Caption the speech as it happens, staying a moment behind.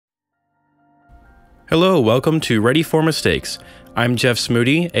Hello, welcome to Ready for Mistakes. I'm Jeff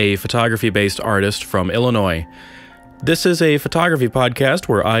Smoody, a photography-based artist from Illinois. This is a photography podcast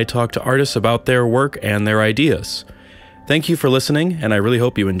where I talk to artists about their work and their ideas. Thank you for listening, and I really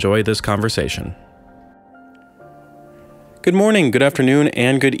hope you enjoy this conversation. Good morning, good afternoon,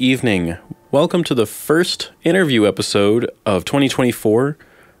 and good evening. Welcome to the first interview episode of 2024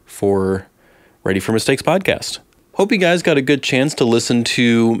 for Ready for Mistakes podcast. Hope you guys got a good chance to listen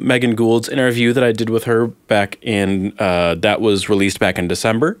to Megan Gould's interview that I did with her back in, that was released back in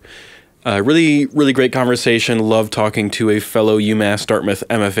December. Really great conversation. Love talking to a fellow UMass Dartmouth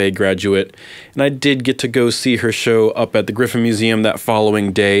MFA graduate. And I did get to go see her show up at the Griffin Museum that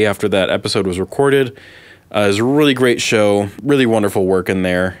following day after that episode was recorded. It was a really great show, really wonderful work in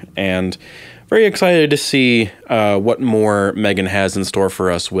there, and very excited to see what more Megan has in store for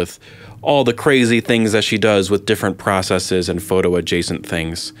us with all the crazy things that she does with different processes and photo adjacent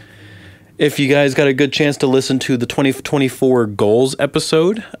things. If you guys got a good chance to listen to the 2024 goals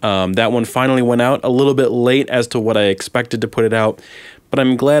episode, that one finally went out a little bit late as to what I expected to put it out, but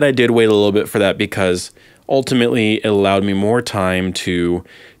I'm glad I did wait a little bit for that because ultimately it allowed me more time to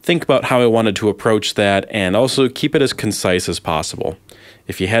think about how I wanted to approach that and also keep it as concise as possible.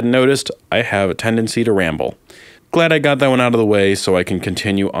 If you hadn't noticed, I have a tendency to ramble. Glad I got that one out of the way so I can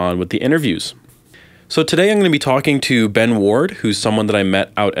continue on with the interviews. So today I'm going to be talking to Ben Ward, who's someone that I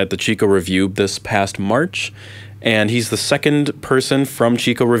met out at the Chico Review this past March, and he's the second person from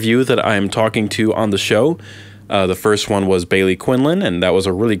Chico Review that I'm talking to on the show. The first one was Bailey Quinlan, and that was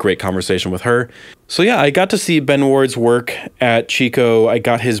a really great conversation with her. So yeah, I got to see Ben Ward's work at Chico. I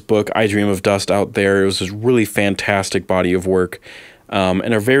got his book, I Dream of Dust, out there. It was a really fantastic body of work.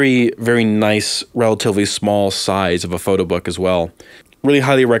 And a very, very nice, relatively small size of a photo book as well. Really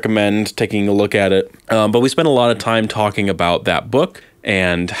highly recommend taking a look at it. But we spent a lot of time talking about that book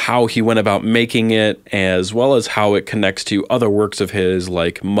and how he went about making it, as well as how it connects to other works of his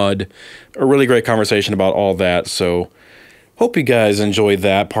like Mud. A really great conversation about all that. So hope you guys enjoyed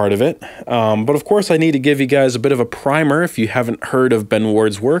that part of it. But of course, I need to give you guys a bit of a primer if you haven't heard of Ben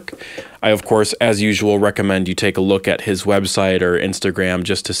Ward's work. I, of course, as usual, recommend you take a look at his website or Instagram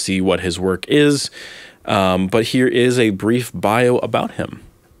just to see what his work is. But here is a brief bio about him.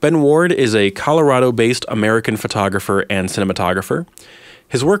 Ben Ward is a Colorado-based American photographer and cinematographer.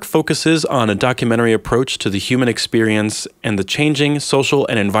 His work focuses on a documentary approach to the human experience and the changing social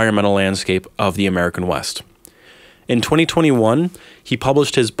and environmental landscape of the American West. In 2021, he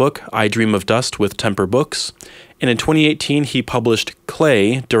published his book, I Dream of Dust, with Temper Books, and in 2018, he published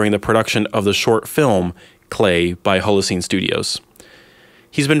Clay during the production of the short film Clay by Holocene Studios.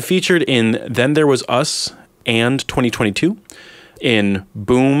 He's been featured in Then There Was Us and 2022, in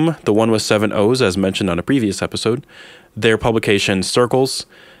Booooom, the one with 7 O's, as mentioned on a previous episode, their publication Circles,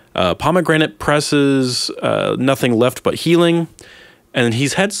 Pomegranate Press's Nothing Left But Healing, and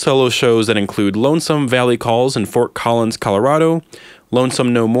he's had solo shows that include Lonesome Valley Calls in Fort Collins, Colorado,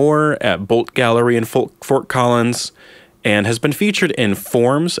 Lonesome No More at Bolt Gallery in Fort Collins, and has been featured in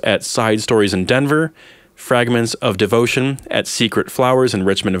Forms at Side Stories in Denver, Fragments of Devotion at Secret Flowers in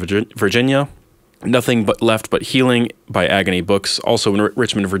Richmond, Virginia, Nothing But Left But Healing by Agony Books, also in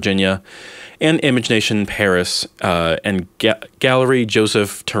Richmond, Virginia, and ImageNation Paris and Galerie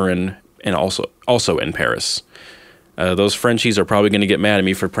Joseph Turenne, and also in Paris. Those Frenchies are probably going to get mad at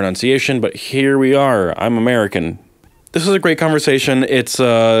me for pronunciation, but here we are. I'm American. This is a great conversation. It's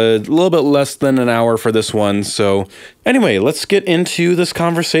a little bit less than an hour for this one. So anyway, let's get into this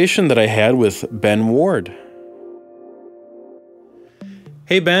conversation that I had with Ben Ward.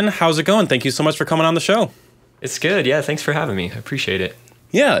 Hey, Ben, how's it going? Thank you so much for coming on the show. It's good. Yeah, thanks for having me. I appreciate it.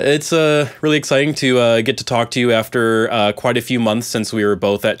 Yeah, it's really exciting to get to talk to you after quite a few months since we were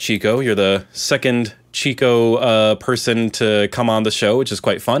both at Chico. You're the second Chico person to come on the show, which is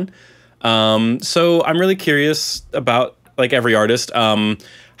quite fun. So I'm really curious about, like every artist,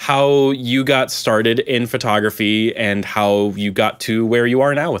 how you got started in photography and how you got to where you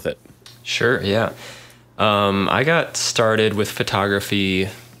are now with it. Sure, yeah. I got started with photography,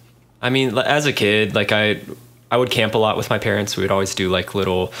 I mean, as a kid, like I would camp a lot with my parents. We would always do like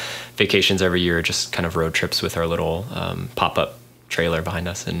little vacations every year, just kind of road trips with our little pop-up trailer behind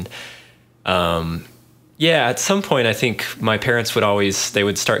us. And yeah, at some point, I think my parents they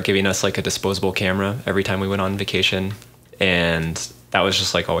would start giving us like a disposable camera every time we went on vacation. And that was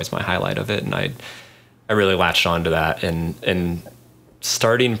just like always my highlight of it. And I really latched onto that. And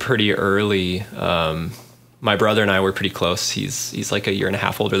starting pretty early, my brother and I were pretty close. He's like a year and a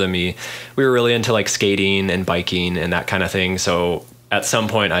half older than me. We were really into like skating and biking and that kind of thing. So at some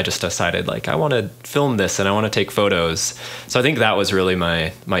point I just decided like, I want to film this and I want to take photos. So I think that was really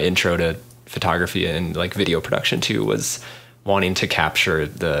my intro to photography and like video production too, was wanting to capture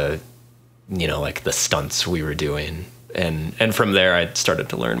the, you know, like the stunts we were doing. And from there I started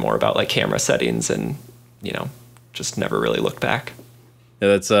to learn more about like camera settings and, you know, just never really looked back.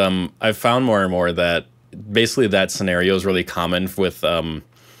 Yeah, that's I've found more and more that basically that scenario is really common with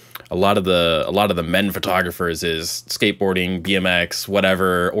a lot of the men photographers is skateboarding, BMX,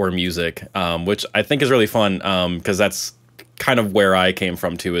 whatever, or music, which I think is really fun because that's kind of where I came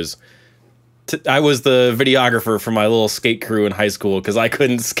from too. I was the videographer for my little skate crew in high school because I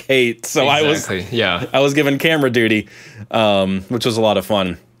couldn't skate, so exactly. I was given camera duty, which was a lot of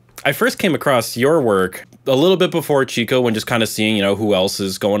fun. I first came across your work a little bit before Chico, when just kind of seeing, you know, who else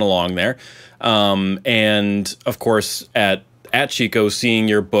is going along there, and of course at Chico, seeing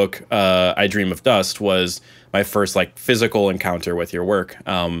your book, I Dream of Dust, was my first like physical encounter with your work,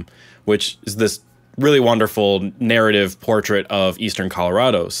 which is this really wonderful narrative portrait of Eastern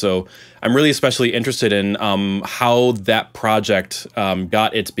Colorado. So I'm really especially interested in how that project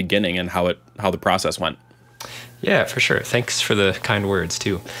got its beginning and how the process went. Yeah, for sure. Thanks for the kind words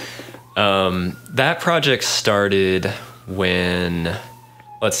too. That project started when,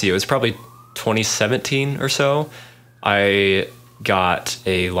 let's see, it was probably 2017 or so. I got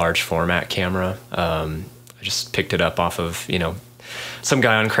a large format camera. I just picked it up off of, you know, some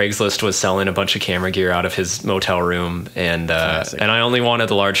guy on Craigslist was selling a bunch of camera gear out of his motel room, and I only wanted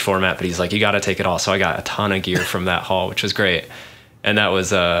the large format, but he's like, you got to take it all. So I got a ton of gear from that haul, which was great. And that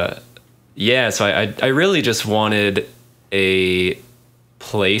was, yeah, so I really just wanted a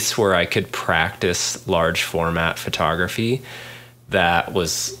place where I could practice large format photography that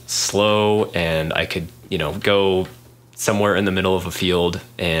was slow, and I could, you know, go somewhere in the middle of a field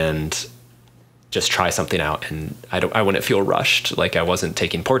and just try something out, and I wouldn't feel rushed. Like I wasn't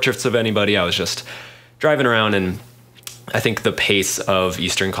taking portraits of anybody. I was just driving around, and I think the pace of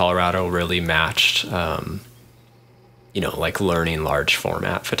Eastern Colorado really matched, you know, like learning large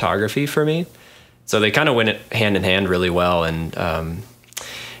format photography for me. So they kind of went hand in hand really well, and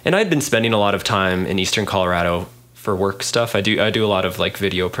I'd been spending a lot of time in Eastern Colorado for work stuff. I do a lot of like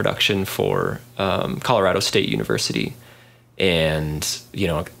video production for Colorado State University. And, you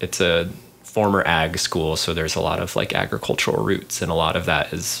know, it's a former ag school, so there's a lot of like agricultural roots, and a lot of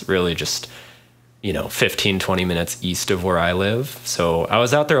that is really just, you know, 15, 20 minutes east of where I live. So I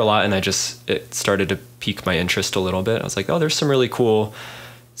was out there a lot, and it started to pique my interest a little bit. I was like, oh, there's some really cool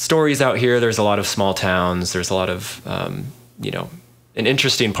stories out here. There's a lot of small towns. There's a lot of, you know, an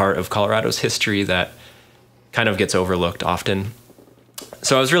interesting part of Colorado's history that kind of gets overlooked often.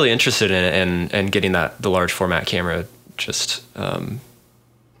 So I was really interested in it, and getting the large format camera just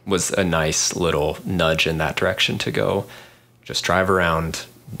was a nice little nudge in that direction to go just drive around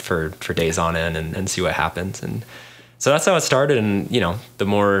for days on end and see what happens. And so that's how it started. And, you know, the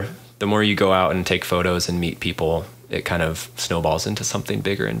more you go out and take photos and meet people, it kind of snowballs into something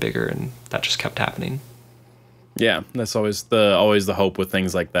bigger and bigger, and that just kept happening. Yeah, that's always the hope with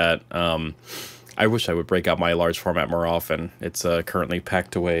things like that. I wish I would break out my large format more often. It's currently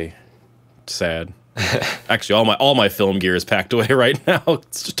packed away. Sad. Actually, all my film gear is packed away right now.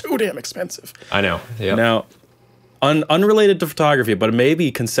 It's just too damn expensive. I know. Yeah. Now, unrelated to photography, but maybe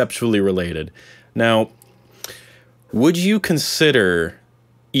conceptually related. Now, would you consider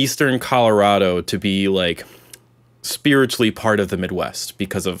Eastern Colorado to be like spiritually part of the Midwest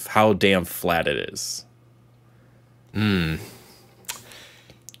because of how damn flat it is? I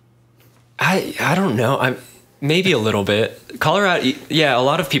don't know. Maybe a little bit. Colorado, yeah, a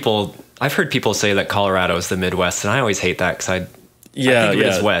lot of people, I've heard people say that Colorado is the Midwest, and I always hate that because I think of it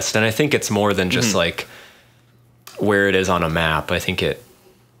as West, and I think it's more than just like where it is on a map. I think it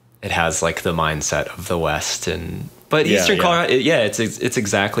has like the mindset of the West, but Eastern Colorado, it's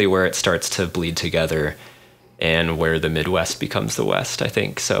exactly where it starts to bleed together, and where the Midwest becomes the West, I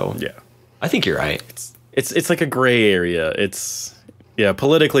think. So yeah, I think you're right. It's like a gray area. It's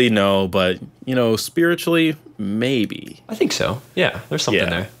politically no, but you know, spiritually maybe. I think so. Yeah, there's something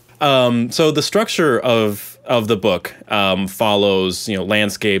there. So the structure of the book follows, you know,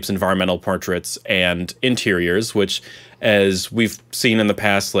 landscapes, environmental portraits, and interiors, which, as we've seen in the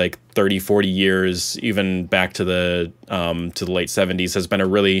past, like 30, 40 years, even back to the late 70s, has been a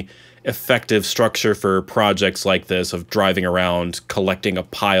really effective structure for projects like this, of driving around, collecting a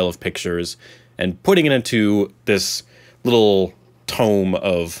pile of pictures, and putting it into this little tome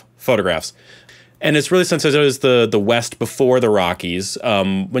of photographs. And it's really, since it was the West before the Rockies,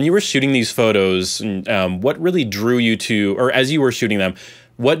 when you were shooting these photos, what really drew you to, or as you were shooting them,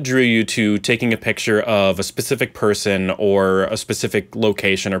 what drew you to taking a picture of a specific person or a specific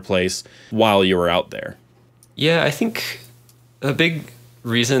location or place while you were out there? Yeah, I think a big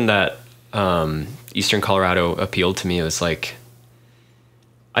reason that Eastern Colorado appealed to me. It was like,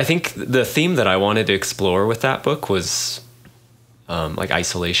 I think the theme that I wanted to explore with that book was like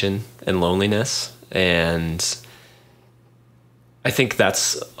isolation and loneliness. And I think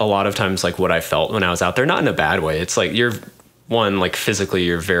that's a lot of times like what I felt when I was out there, not in a bad way. It's like like physically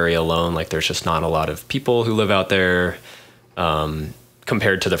you're very alone. Like there's just not a lot of people who live out there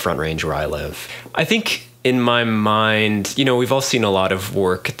compared to the Front Range where I live. I think in my mind, we've all seen a lot of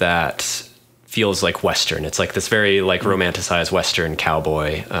work that feels like Western. It's like this very like romanticized Western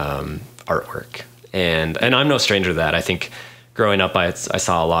cowboy artwork. And I'm no stranger to that. I think growing up, I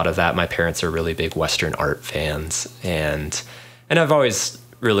saw a lot of that. My parents are really big Western art fans. And I've always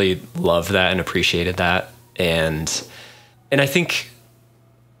really loved that and appreciated that. And I think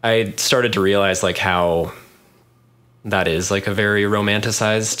I started to realize like how that is like a very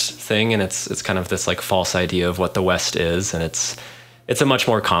romanticized thing. And it's kind of this like false idea of what the West is. And it's a much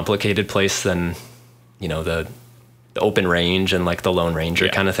more complicated place than, the open range and like the Lone Ranger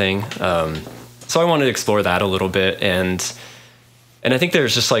kind of thing. So I wanted to explore that a little bit. And I think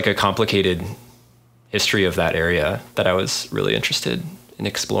there's just like a complicated history of that area that I was really interested in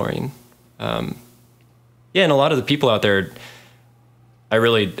exploring. And a lot of the people out there, I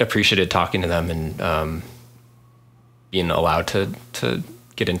really appreciated talking to them and being allowed to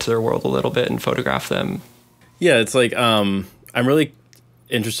get into their world a little bit and photograph them. Yeah, it's like I'm really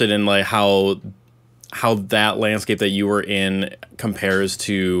interested in like how that landscape that you were in compares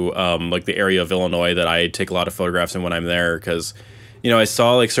to like the area of Illinois that I take a lot of photographs in when I'm there, because I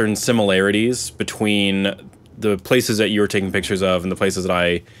saw like certain similarities between the places that you were taking pictures of and the places that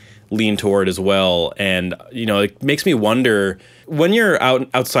I lean toward as well. And it makes me wonder, when you're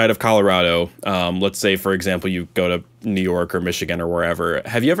outside of Colorado, let's say for example you go to New York or Michigan or wherever,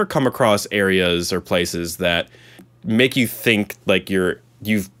 have you ever come across areas or places that make you think like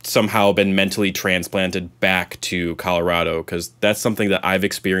you've somehow been mentally transplanted back to Colorado? Because that's something that I've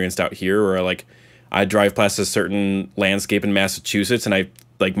experienced out here, where like I drive past a certain landscape in Massachusetts and I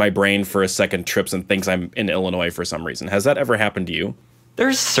like my brain for a second trips and thinks I'm in Illinois for some reason. Has that ever happened to you?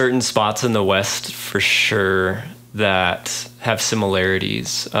 There's certain spots in the West for sure that have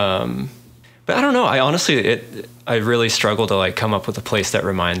similarities. But I don't know. I really struggle to like come up with a place that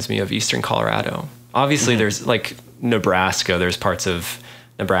reminds me of Eastern Colorado. Obviously there's like Nebraska, there's parts of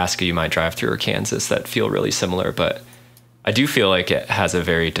Nebraska you might drive through, or Kansas, that feel really similar, but I do feel like it has a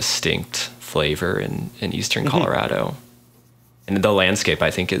very distinct flavor in Eastern Colorado. And the landscape,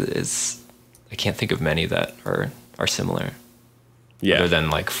 I think, is I can't think of many that are similar. Yeah. Other than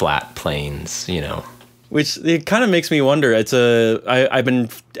like flat plains, Which it kind of makes me wonder. I've been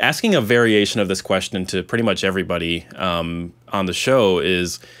asking a variation of this question to pretty much everybody on the show,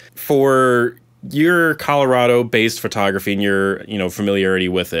 is for your Colorado-based photography and your familiarity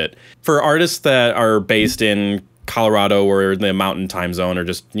with it, for artists that are based in Colorado or the Mountain Time Zone, or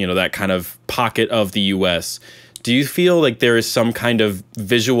just that kind of pocket of the U.S., do you feel like there is some kind of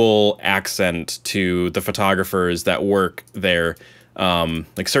visual accent to the photographers that work there?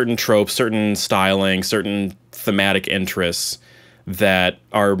 Like certain tropes, certain styling, certain thematic interests that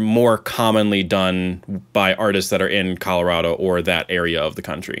are more commonly done by artists that are in Colorado or that area of the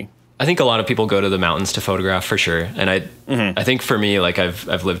country? I think a lot of people go to the mountains to photograph for sure. And I think for me, like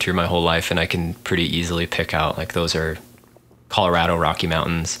I've lived here my whole life and I can pretty easily pick out like those are Colorado Rocky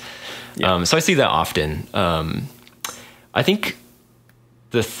Mountains. Yeah. So I see that often. I think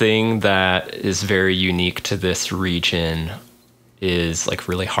the thing that is very unique to this region is like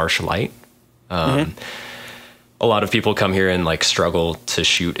really harsh light. A lot of people come here and like struggle to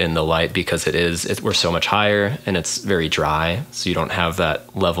shoot in the light because we're so much higher and it's very dry. So you don't have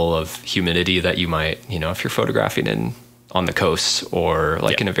that level of humidity that you might, if you're photographing on the coast or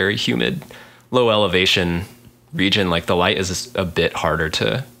like in a very humid, low elevation region, like the light is a bit harder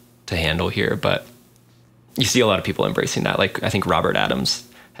to handle here, but you see a lot of people embracing that. Like I think Robert Adams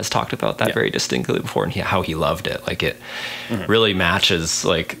has talked about that very distinctly before, and how he loved it. Like it really matches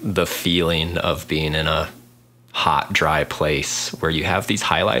like the feeling of being in a hot, dry place where you have these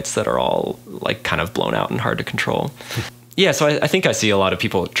highlights that are all like kind of blown out and hard to control. So I think I see a lot of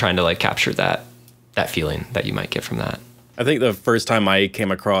people trying to like capture that feeling that you might get from that. I think the first time I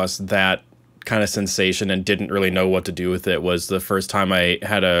came across that kind of sensation and didn't really know what to do with it was the first time I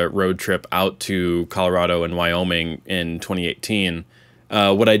had a road trip out to Colorado and Wyoming in 2018.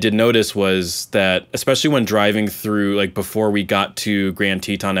 What I did notice was that, especially when driving through, like before we got to Grand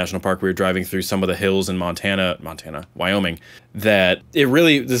Teton National Park, we were driving through some of the hills in Wyoming, that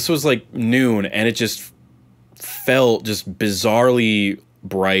this was like noon and it just felt just bizarrely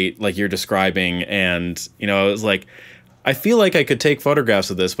bright like you're describing. And, it was like, I feel like I could take photographs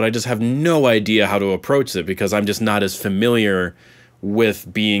of this, but I just have no idea how to approach it because I'm just not as familiar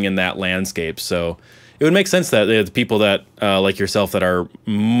with being in that landscape. So it would make sense that the people that like yourself that are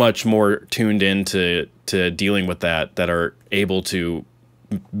much more tuned into dealing with that are able to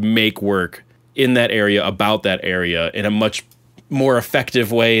make work in that area about that area in a much more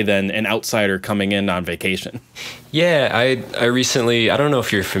effective way than an outsider coming in on vacation. Yeah, I recently, I don't know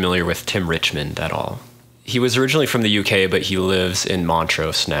if you're familiar with Tim Richmond at all. He was originally from the UK, but he lives in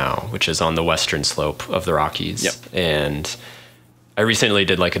Montrose now, which is on the western slope of the Rockies. Yep. And I recently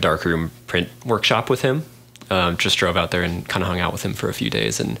did like a darkroom print workshop with him. Just drove out there and kind of hung out with him for a few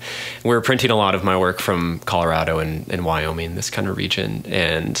days. And we were printing a lot of my work from Colorado and Wyoming, this kind of region.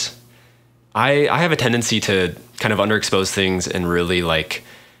 And I have a tendency to kind of underexpose things and really like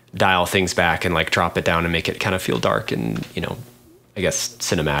dial things back and like drop it down and make it kind of feel dark and, you know, I guess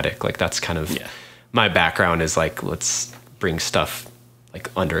cinematic. Like that's kind of my background is like, let's bring stuff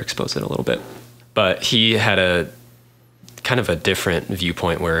like underexpose it a little bit. But he had a kind of a different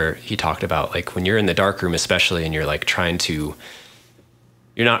viewpoint where he talked about like when you're in the dark room, especially, and you're like you're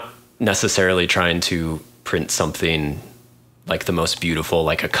not necessarily trying to print something like the most beautiful,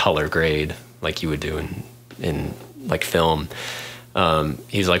 like a color grade, like you would do in like film.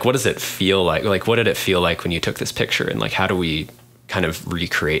 He's like, what does it feel like? Like, what did it feel like when you took this picture? And like, how do we kind of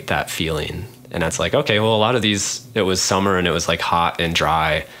recreate that feeling? And that's like, okay, well, a lot of these, it was summer and it was like hot and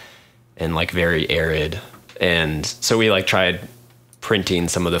dry and like very arid. And so we like tried printing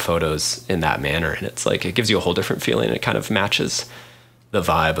some of the photos in that manner. And it's like, it gives you a whole different feeling. It kind of matches the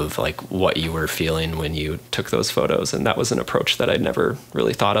vibe of like what you were feeling when you took those photos. And that was an approach that I'd never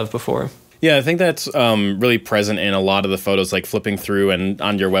really thought of before. Yeah, I think that's really present in a lot of the photos, like flipping through and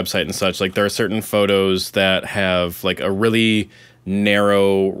on your website and such. Like there are certain photos that have like a really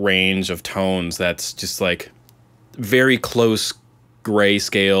narrow range of tones that's just like very close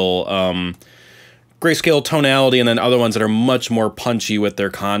grayscale tonality, and then other ones that are much more punchy with their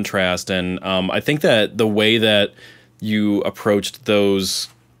contrast. And I think that the way that you approached those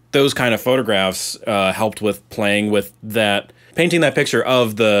kind of photographs helped with playing with that, painting that picture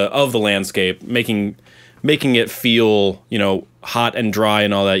of the landscape, making it feel, you know, hot and dry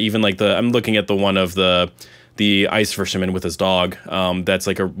and all that. Even like I'm looking at the one of the ice fisherman with his dog. That's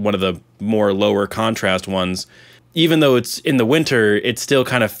like one of the more lower contrast ones. Even though it's in the winter, it still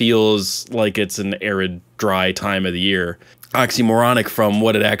kind of feels like it's an arid, dry time of the year. Oxymoronic from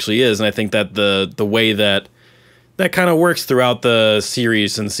what it actually is. And I think that the way that kind of works throughout the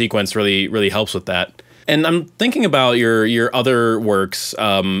series and sequence really helps with that. And I'm thinking about your other works,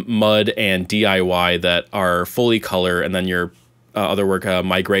 Mud and DIY, that are fully color, and then your other work,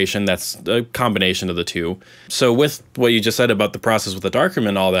 Migration, that's a combination of the two. So with what you just said about the process with the darkroom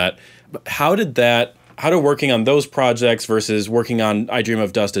and all that, how did working on those projects versus working on I Dream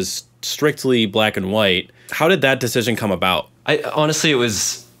of Dust as strictly black and white, how did that decision come about? Honestly,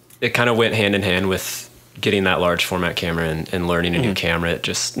 it kind of went hand in hand with getting that large format camera and learning a new camera. It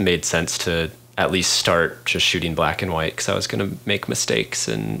just made sense to at least start just shooting black and white because I was going to make mistakes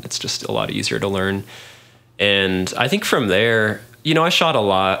and it's just a lot easier to learn. And I think from there, you know, I shot a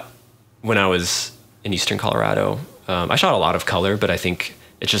lot when I was in Eastern Colorado. I shot a lot of color, but I think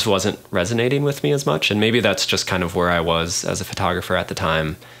it just wasn't resonating with me as much. And maybe that's just kind of where I was as a photographer at the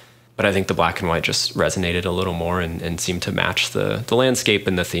time. But I think the black and white just resonated a little more and seemed to match the landscape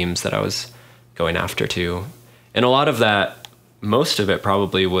and the themes that I was going after too. And a lot of that, most of it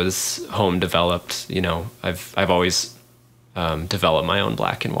probably was home developed. You know, I've always developed my own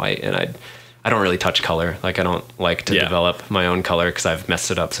black and white, and I don't really touch color. Like I don't like to develop my own color because I've messed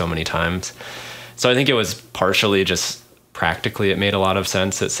it up so many times. So I think it was partially just practically it made a lot of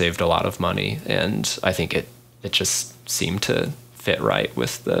sense. It saved a lot of money, and I think it just seemed to fit right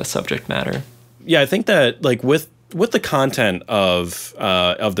with the subject matter. Yeah, I think that like with the content of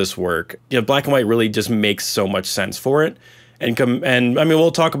this work, you know, black and white really just makes so much sense for it. And I mean,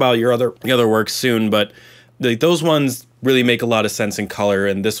 we'll talk about your other works soon, but those ones really make a lot of sense in color.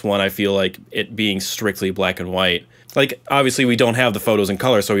 And this one, I feel like it being strictly black and white. Like, obviously, we don't have the photos in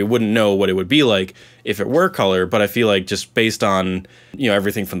color, so we wouldn't know what it would be like if it were color. But I feel like just based on, you know,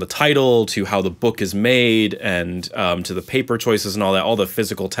 everything from the title to how the book is made and to the paper choices and all that, all the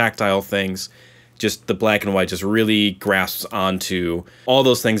physical, tactile things, just the black and white just really grasps onto all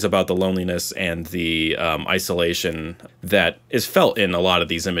those things about the loneliness and the isolation that is felt in a lot of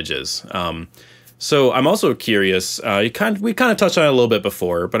these images. So I'm also curious, we kind of touched on it a little bit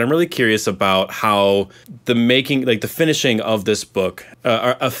before, but I'm really curious about how the finishing of this book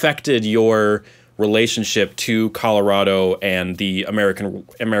affected your relationship to Colorado and the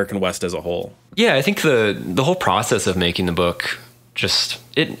American West as a whole. Yeah, I think the whole process of making the book just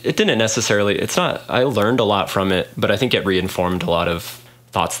it didn't necessarily, it's not, I learned a lot from it, but I think it reinformed a lot of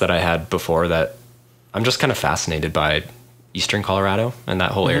thoughts that I had before, that I'm just kind of fascinated by Eastern Colorado and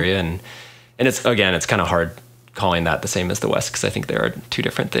that whole area. And it's, again, it's kind of hard calling that the same as the West, because I think there are two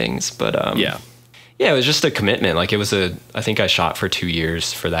different things. But yeah, it was just a commitment. Like, it was I think I shot for 2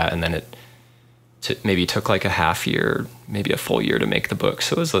 years for that, and then it maybe took like a half year, maybe a full year to make the book.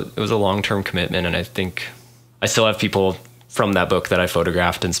 So it was a long-term commitment. And I think I still have people from that book that I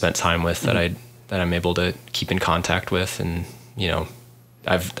photographed and spent time with that I'm able to keep in contact with. And, you know,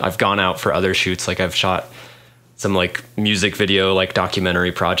 I've gone out for other shoots. Like, I've shot some like music video, like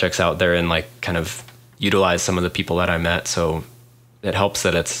documentary projects out there, and like kind of utilize some of the people that I met. So it helps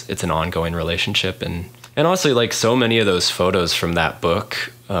that it's an ongoing relationship. And honestly, like, so many of those photos from that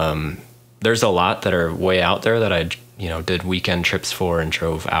book, there's a lot that are way out there that I, you know, did weekend trips for and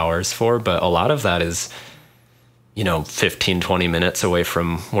drove hours for, but a lot of that is, you know, 15, 20 minutes away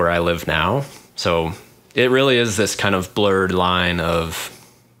from where I live now. So it really is this kind of blurred line of,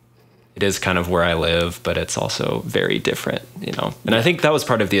 it is kind of where I live, but it's also very different, you know? And I think that was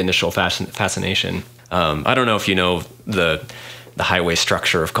part of the initial fascination. I don't know if you know the highway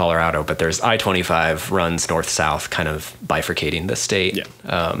structure of Colorado, but there's I-25 runs north-south, kind of bifurcating the state.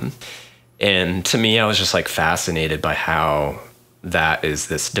 Yeah. And to me, I was just like fascinated by how that is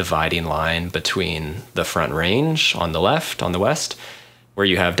this dividing line between the Front Range on the left, on the west, where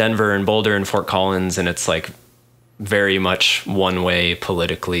you have Denver and Boulder and Fort Collins, and it's like very much one way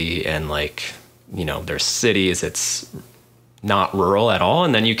politically, and like, you know, there's cities, it's not rural at all.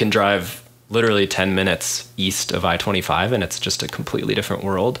 And then you can drive literally 10 minutes east of I-25 and it's just a completely different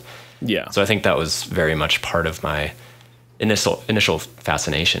world. Yeah. So I think that was very much part of my initial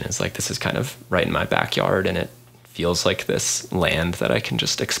fascination, is like, this is kind of right in my backyard, and it feels like this land that I can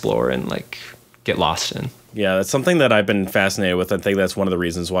just explore and like get lost in. Yeah, that's something that I've been fascinated with. I think that's one of the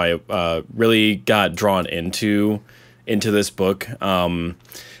reasons why I really got drawn into this book. And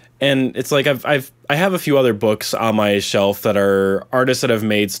it's like I have a few other books on my shelf that are artists that have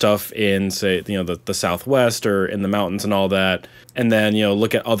made stuff in, say, you know, the Southwest or in the mountains and all that. And then, you know,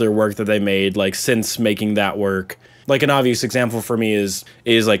 look at other work that they made like since making that work. Like, an obvious example for me is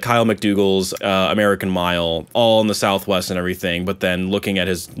like Kyle McDougall's American Mile, all in the Southwest and everything. But then looking at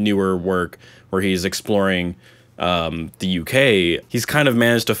his newer work where he's exploring the UK, he's kind of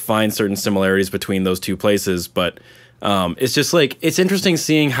managed to find certain similarities between those two places. But it's just like, it's interesting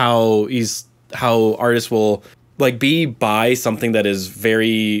seeing how artists will like be by something that is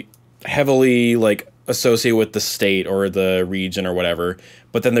very heavily like associated with the state or the region or whatever.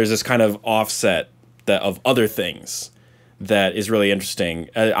 But then there's this kind of offset of other things that is really interesting.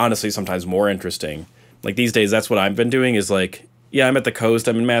 Honestly, sometimes more interesting. Like, these days, that's what I've been doing, is like, yeah, I'm at the coast,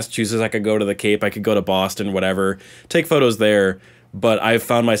 I'm in Massachusetts, I could go to the Cape, I could go to Boston, whatever, take photos there. But I've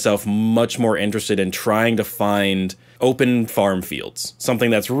found myself much more interested in trying to find open farm fields, something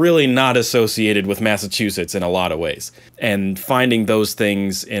that's really not associated with Massachusetts in a lot of ways, and finding those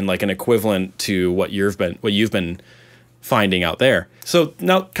things in like an equivalent to what you've been finding out there. So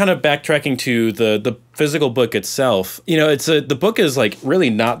now, kind of backtracking to the physical book itself, you know, the book is like really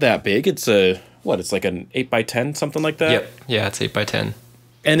not that big. It's it's like an 8x10, something like that. Yep. Yeah, it's 8x10.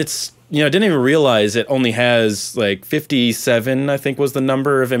 And it's, you know, I didn't even realize it only has like 57, I think was the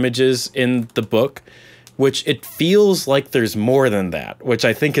number of images in the book, which it feels like there's more than that, which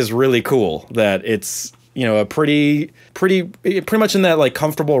I think is really cool, that it's, you know, a pretty much in that like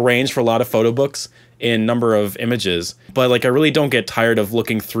comfortable range for a lot of photo books in number of images. But like, I really don't get tired of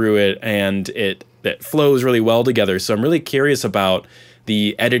looking through it, and it flows really well together. So I'm really curious about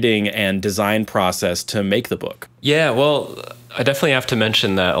the editing and design process to make the book. Yeah, well, I definitely have to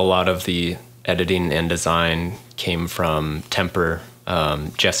mention that a lot of the editing and design came from Temper.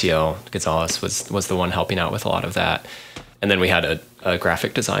 Jessiel Gonzalez was the one helping out with a lot of that. And then we had a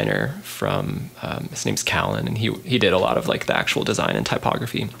graphic designer from, his name's Callan, and he did a lot of like the actual design and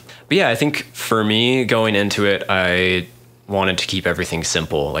typography. But yeah, I think for me going into it, I wanted to keep everything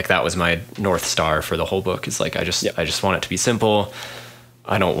simple. Like, that was my North Star for the whole book, is like, I just want it to be simple.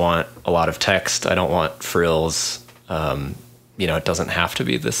 I don't want a lot of text. I don't want frills. You know, it doesn't have to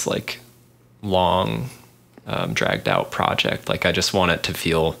be this like long, dragged out project. Like, I just want it to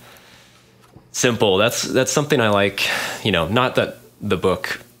feel simple. That's something I like, you know, not that the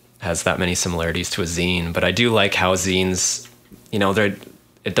book has that many similarities to a zine, but I do like how zines, you know,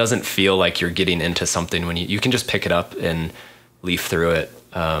 it doesn't feel like you're getting into something when you can just pick it up and leaf through it.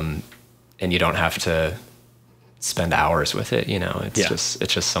 And you don't have to spend hours with it. You know, it's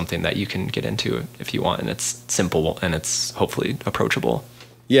just something that you can get into if you want, and it's simple and it's hopefully approachable.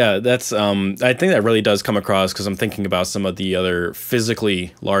 Yeah, that's I think that really does come across because I'm thinking about some of the other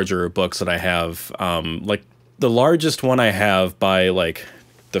physically larger books that I have. Like the largest one I have by like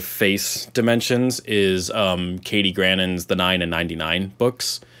the face dimensions is Katie Granon's The 9 and 99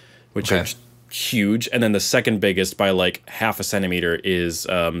 books, which are huge. And then the second biggest by like half a centimeter is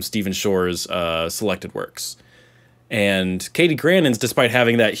Stephen Shore's Selected Works. And Katie Granon's, despite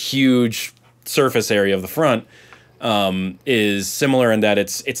having that huge surface area of the front, is similar in that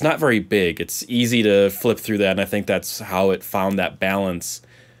it's not very big. It's easy to flip through that, and I think that's how it found that balance.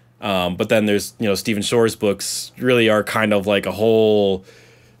 But then there's, you know, Stephen Shore's books really are kind of like a whole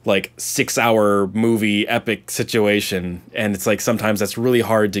like 6-hour movie epic situation, and it's like sometimes that's really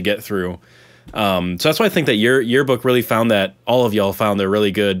hard to get through. So that's why I think that your book really found that, all of y'all found a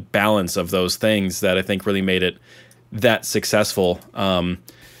really good balance of those things that I think really made it that successful.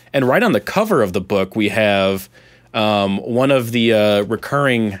 And right on the cover of the book, we have one of the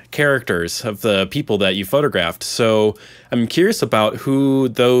recurring characters of the people that you photographed. So I'm curious about who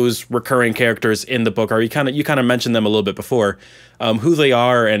those recurring characters in the book are. You kind of mentioned them a little bit before, who they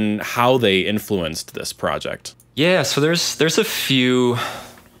are and how they influenced this project. Yeah, so there's a few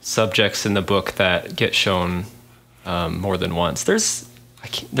subjects in the book that get shown more than once.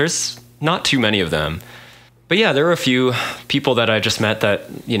 There's not too many of them. But yeah, there were a few people that I just met that,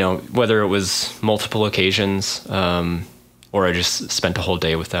 you know, whether it was multiple occasions or I just spent a whole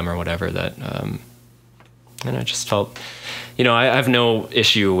day with them or whatever, that, and I just felt, you know, I have no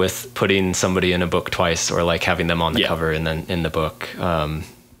issue with putting somebody in a book twice or like having them on the cover and then in the book. I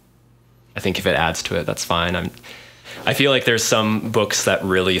think if it adds to it, that's fine. I feel like there's some books that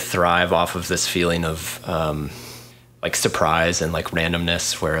really thrive off of this feeling of like surprise and like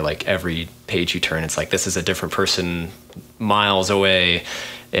randomness, where like every page you turn, it's like this is a different person miles away,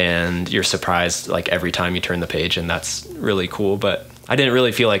 and you're surprised like every time you turn the page, and that's really cool. But I didn't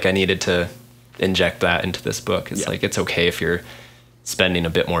really feel like I needed to inject that into this book. It's like it's okay if you're spending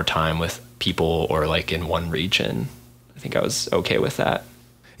a bit more time with people or like in one region. I think I was okay with that.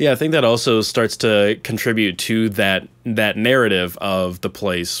 Yeah, I think that also starts to contribute to that narrative of the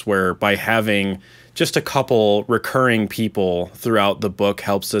place, where by having just a couple recurring people throughout the book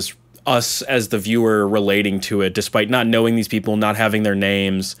helps us as the viewer relating to it, despite not knowing these people, not having their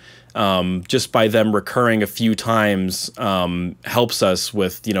names. Just by them recurring a few times helps us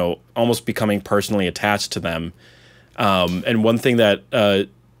with, you know, almost becoming personally attached to them. And one thing that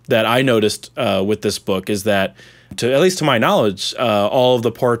I noticed with this book is that, at least to my knowledge, all of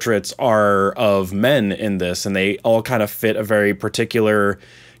the portraits are of men in this, and they all kind of fit a very particular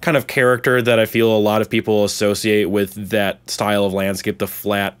kind of character that I feel a lot of people associate with that style of landscape, the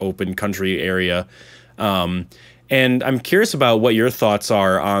flat, open country area. And I'm curious about what your thoughts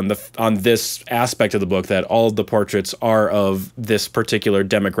are on this aspect of the book, that all of the portraits are of this particular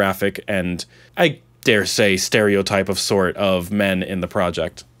demographic and, I dare say, stereotype of sort of men in the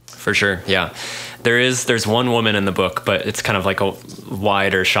project. For sure, yeah. There's one woman in the book, but it's kind of like a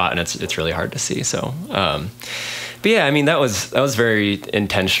wider shot, and it's really hard to see. So, but yeah, I mean that was very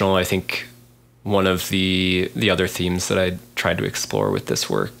intentional. I think one of the other themes that I tried to explore with this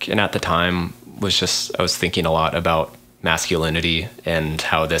work, and at the time was just I was thinking a lot about masculinity and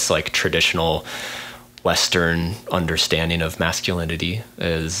how this like traditional Western understanding of masculinity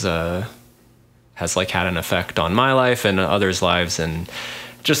has like had an effect on my life and others' lives, and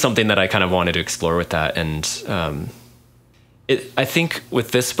just something that I kind of wanted to explore with that. And I think with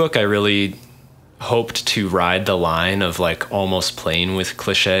this book, I really hoped to ride the line of like almost playing with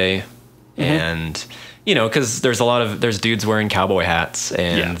cliche, and, you know, because there's dudes wearing cowboy hats,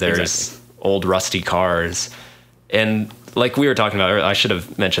 and there's old rusty cars. And like we were talking about, or I should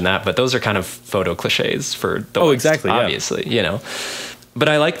have mentioned that, but those are kind of photo cliches for the West, obviously, you know. But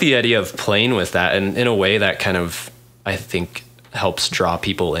I like the idea of playing with that, and in a way that kind of, I think, helps draw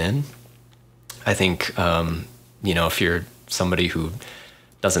people in. I think, you know, if you're somebody who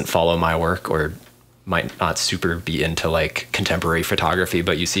doesn't follow my work or might not super be into like contemporary photography,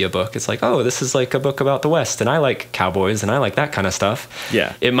 but you see a book, it's like, oh, this is like a book about the West, and I like cowboys and I like that kind of stuff.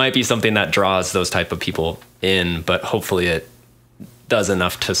 Yeah. It might be something that draws those type of people in, but hopefully it does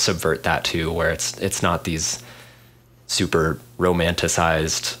enough to subvert that too, where it's not these super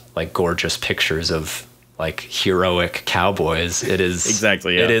romanticized, like gorgeous pictures of like heroic cowboys. It is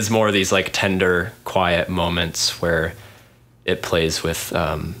exactly. It is more these like tender, quiet moments where it plays with,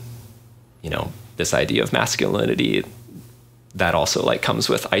 you know, this idea of masculinity that also like comes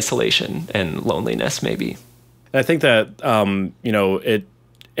with isolation and loneliness, maybe. I think that you know,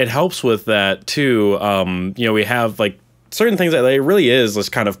 it helps with that too. You know, we have like certain things that it really is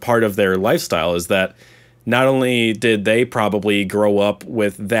kind of part of their lifestyle, is that not only did they probably grow up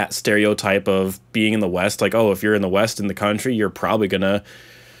with that stereotype of being in the West, like, oh, if you're in the West in the country, you're probably going to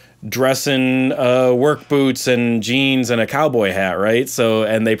dress in work boots and jeans and a cowboy hat, right? So,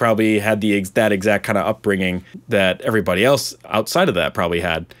 and they probably had that exact kind of upbringing that everybody else outside of that probably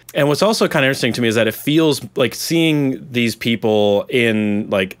had. And what's also kind of interesting to me is that it feels like seeing these people in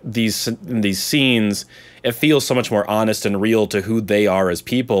like these scenes, it feels so much more honest and real to who they are as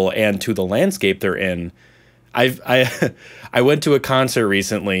people and to the landscape they're in. I went to a concert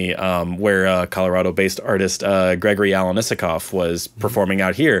recently where Colorado-based artist Gregory Alan Isikoff was performing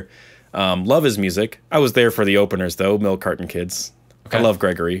out here. Love his music. I was there for the openers though, Milk Carton Kids. Okay. I love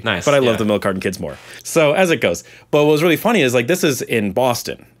Gregory, nice, but I love the Milk Carton Kids more. So as it goes. But what was really funny is like this is in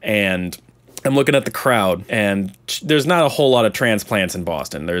Boston, and I'm looking at the crowd, and there's not a whole lot of transplants in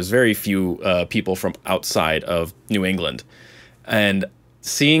Boston. There's very few people from outside of New England, and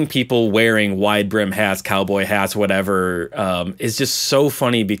seeing people wearing wide brim hats, cowboy hats, whatever, is just so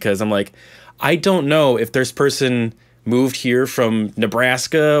funny because I'm like, I don't know if this person moved here from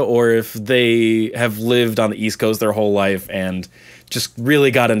Nebraska or if they have lived on the East Coast their whole life and just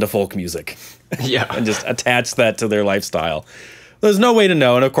really got into folk music. Yeah. And just attached that to their lifestyle. There's no way to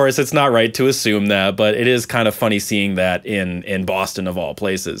know, and of course it's not right to assume that, but it is kind of funny seeing that in Boston of all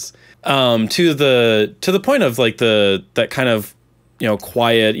places. To the point of like that kind of, you know,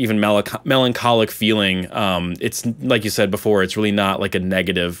 quiet, even melancholic feeling. It's like you said before, it's really not like a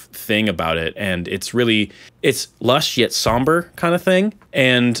negative thing about it. And it's lush yet somber kind of thing.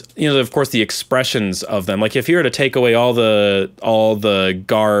 And, you know, of course, the expressions of them, like if you were to take away all the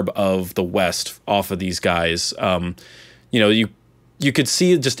garb of the West off of these guys, you know, you could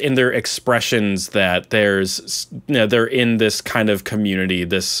see just in their expressions that there's, you know, they're in this kind of community,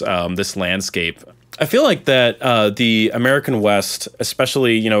 this landscape. I feel like that the American West,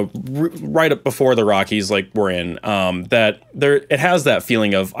 especially, you know, right up before the Rockies, like we're in, that it has that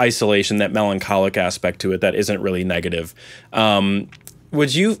feeling of isolation, that melancholic aspect to it that isn't really negative.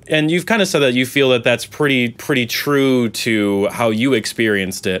 You've kind of said that you feel that that's pretty true to how you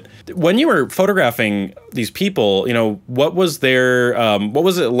experienced it. When you were photographing these people, you know, what was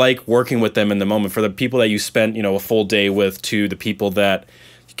it like working with them in the moment, for the people that you spent, you know, a full day with, to the people that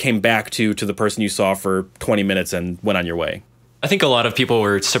came back to the person you saw for 20 minutes and went on your way? I think a lot of people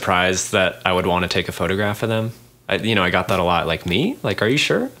were surprised that I would want to take a photograph of them. I got that a lot. Like, me? Like, are you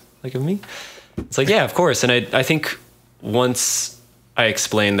sure? Like, of me? It's like, yeah, of course. And I think once I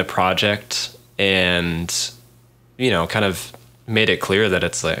explained the project and, you know, kind of made it clear that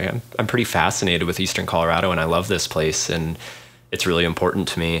it's like, I'm pretty fascinated with Eastern Colorado and I love this place and it's really important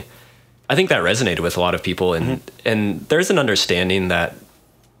to me. I think that resonated with a lot of people. And there's an understanding that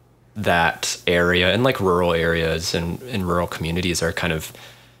area and like rural areas and rural communities are kind of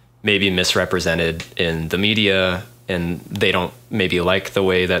maybe misrepresented in the media, and they don't maybe like the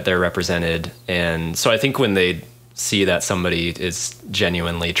way that they're represented. And so I think when they see that somebody is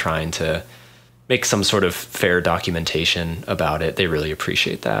genuinely trying to make some sort of fair documentation about it, they really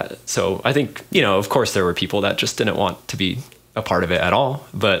appreciate that. So I think, you know, of course there were people that just didn't want to be a part of it at all,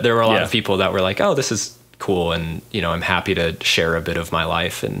 but there were a lot of people that were like, oh, this is cool, and, you know, I'm happy to share a bit of my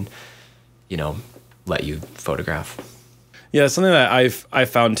life and, you know, let you photograph. Yeah, something that I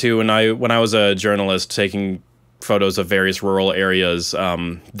found too, when I was a journalist taking photos of various rural areas,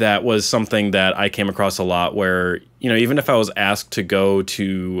 that was something that I came across a lot, where, you know, even if I was asked to go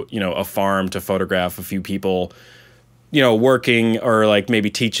to, you know, a farm to photograph a few people, you know, working or like maybe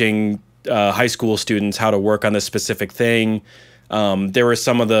teaching high school students how to work on this specific thing, there were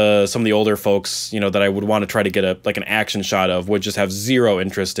some of the older folks, you know, that I would want to try to get an action shot of, would just have zero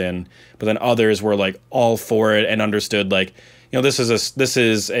interest in, but then others were like all for it and understood, like, you know, this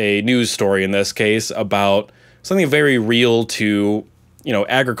is a news story in this case about something very real to, you know,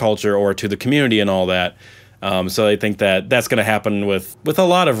 agriculture or to the community and all that. So I think that that's going to happen with a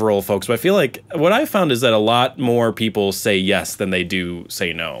lot of rural folks. But I feel like what I found is that a lot more people say yes than they do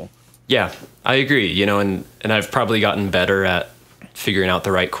say no. Yeah, I agree. You know, and I've probably gotten better at figuring out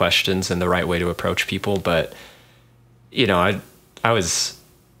the right questions and the right way to approach people. But, you know, I was,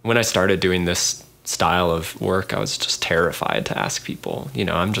 when I started doing this style of work, I was just terrified to ask people. You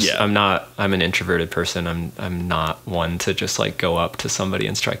know, I'm an introverted person. I'm not one to just like go up to somebody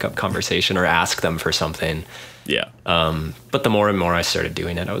and strike up conversation or ask them for something. Yeah. But the more and more I started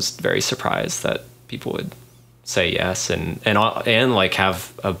doing it, I was very surprised that people would say yes and like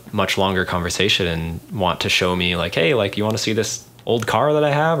have a much longer conversation and want to show me like, hey, like, you want to see this old car that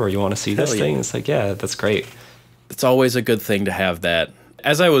I have, or you want to see this thing? It's like, yeah, that's great. It's always a good thing to have that.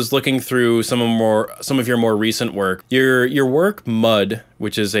 As I was looking through some of your more recent work, your work Mud,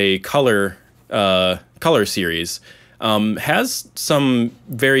 which is a color color series has some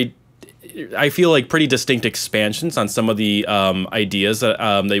very, I feel like, pretty distinct expansions on some of the ideas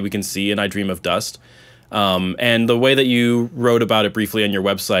that we can see in I Dream of Dust. And the way that you wrote about it briefly on your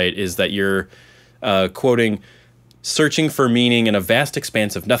website is that you're quoting, "searching for meaning in a vast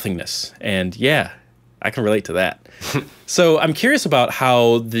expanse of nothingness." And yeah, I can relate to that. So I'm curious about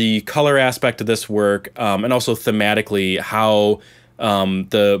how the color aspect of this work, and also thematically, how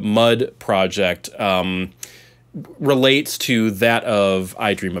the Mud project relates to that of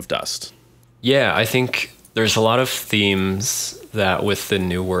I Dream of Dust. Yeah, I think there's a lot of themes that with the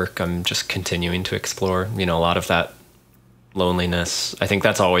new work I'm just continuing to explore. You know, a lot of that loneliness. I think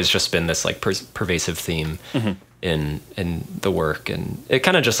that's always just been this like pervasive theme in the work, and it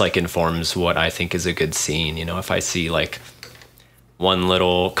kind of just like informs what I think is a good scene. You know, if I see like one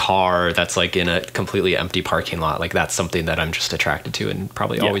little car that's like in a completely empty parking lot, like that's something that I'm just attracted to and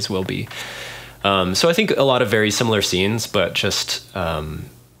probably always will be. So I think a lot of very similar scenes, but just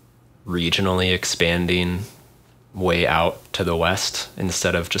regionally expanding way out to the west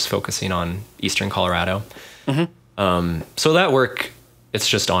instead of just focusing on eastern Colorado. So that work, it's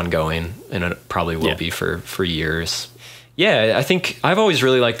just ongoing, and it probably will be for years. Yeah, I think I've always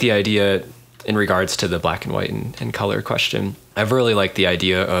really liked the idea in regards to the black and white and color question. I've really liked the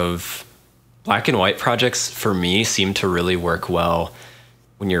idea of black and white projects. For me, seem to really work well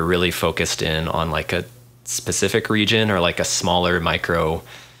when you're really focused in on like a specific region or like a smaller micro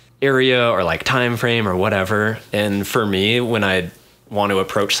area or like time frame or whatever. And for me, when I want to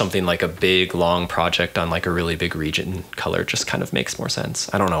approach something like a big long project on like a really big region, color just kind of makes more sense.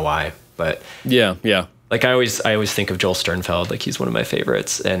 I don't know why, but yeah. Like I always think of Joel Sternfeld, like he's one of my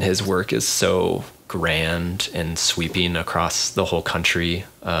favorites, and his work is so grand and sweeping across the whole country,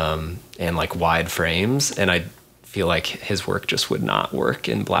 and like wide frames. And I feel like his work just would not work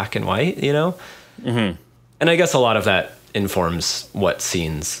in black and white, you know? And I guess a lot of that informs what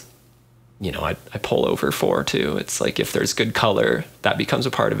scenes, you know, I pull over for too. It's like if there's good color, that becomes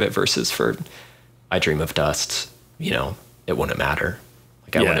a part of it, versus for I Dream of Dust, you know, it wouldn't matter.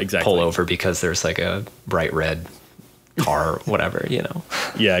 Like I wouldn't pull over because there's like a bright red car, whatever, you know.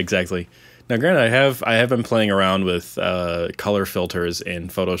 Yeah, exactly. Now, granted, I have been playing around with color filters in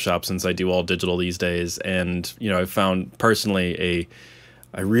Photoshop since I do all digital these days, and you know, I found personally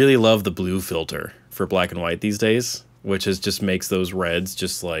I really love the blue filter for black and white these days, which just makes those reds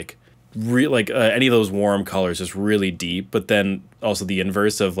just like any of those warm colors just really deep. But then also the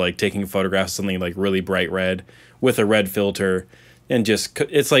inverse of like taking photographs of something like really bright red with a red filter, and just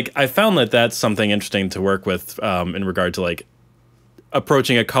it's like I found that that's something interesting to work with in regard to like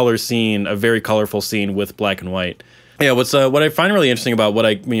approaching a color scene, a very colorful scene with black and white. Yeah, what I find really interesting about what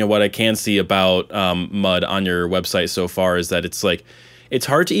I can see about Mud on your website so far is that it's like it's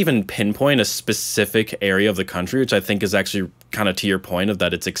hard to even pinpoint a specific area of the country, which I think is actually kind of to your point of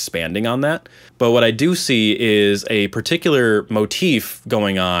that it's expanding on that. But what I do see is a particular motif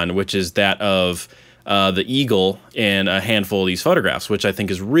going on, which is that of the eagle in a handful of these photographs, which I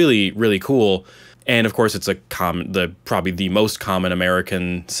think is really, really cool. And of course, it's probably the most common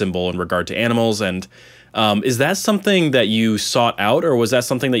American symbol in regard to animals. And is that something that you sought out, or was that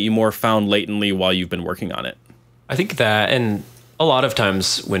something that you more found latently while you've been working on it? I think that, and a lot of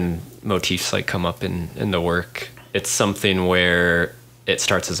times when motifs like come up in the work, it's something where it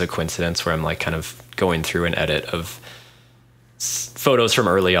starts as a coincidence where I'm like kind of going through an edit of photos from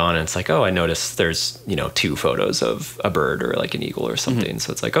early on, and it's like, oh, I noticed there's, you know, 2 photos of a bird or like an eagle or something.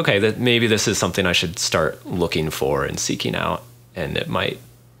 So it's like, okay, that maybe this is something I should start looking for and seeking out, and it might,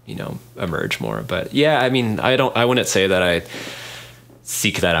 you know, emerge more. But yeah, I mean, I wouldn't say that I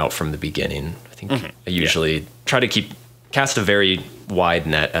seek that out from the beginning. I think I usually try to cast a very wide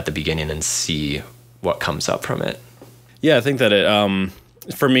net at the beginning and see what comes up from it. Yeah, I think that it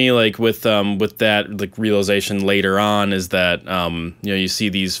for me, like with that like realization later on is that you know, you see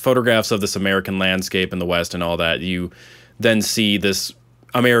these photographs of this American landscape in the West and all that. You then see this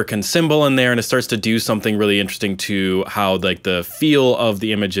American symbol in there, and it starts to do something really interesting to how like the feel of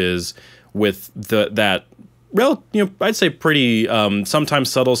the images with that you know, I'd say pretty sometimes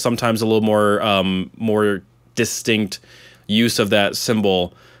subtle, sometimes a little more distinct use of that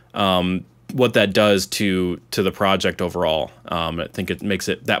symbol. What that does to the project overall. I think it makes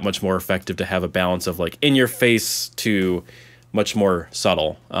it that much more effective to have a balance of like in your face to much more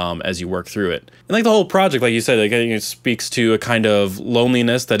subtle as you work through it. And like the whole project, like you said, like, it speaks to a kind of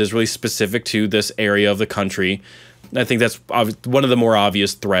loneliness that is really specific to this area of the country. I think that's one of the more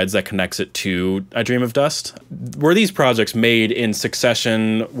obvious threads that connects it to I Dream of Dust. Were these projects made in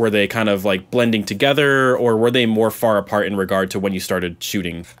succession? Were they kind of like blending together, or were they more far apart in regard to when you started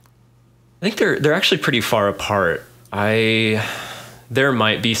shooting? I think they're actually pretty far apart. There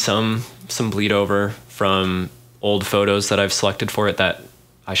might be some bleed over from old photos that I've selected for it that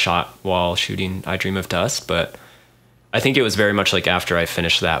I shot while shooting I Dream of Dust, but I think it was very much like after I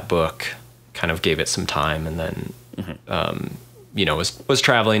finished that book, kind of gave it some time, and then was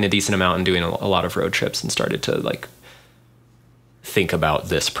traveling a decent amount and doing a lot of road trips, and started to like think about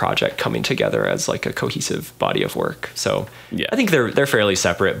this project coming together as like a cohesive body of work. So yeah. I think they're fairly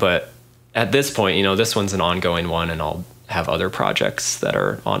separate, but at this point, this one's an ongoing one, and I'll have other projects that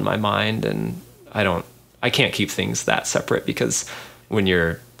are on my mind, and I can't keep things that separate, because when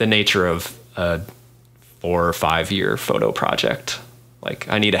you're the nature of a 4 or 5 year photo project, like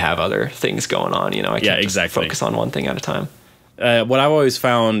I need to have other things going on, I can't just focus on one thing at a time. What I've always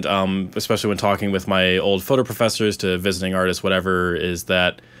found, especially when talking with my old photo professors to visiting artists, whatever, is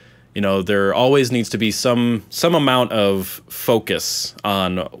that, there always needs to be some amount of focus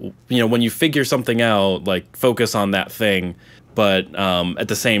on, when you figure something out, like focus on that thing. But at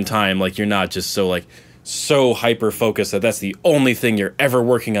the same time, like you're not just so hyper focused that that's the only thing you're ever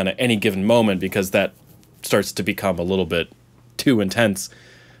working on at any given moment, because that starts to become a little bit too intense.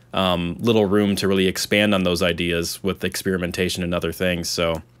 Little room to really expand on those ideas with experimentation and other things.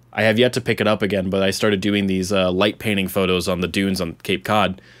 So I have yet to pick it up again, but I started doing these light painting photos on the dunes on Cape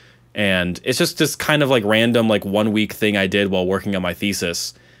Cod. And it's just this kind of like random, like 1 week thing I did while working on my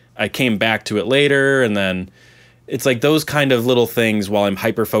thesis. I came back to it later, and then it's like those kind of little things, while I'm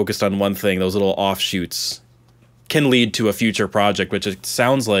hyper focused on one thing, those little offshoots can lead to a future project, which it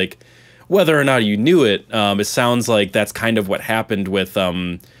sounds like, whether or not you knew it, it sounds like that's kind of what happened with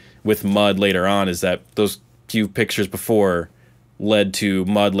Mud later on, is that those few pictures before led to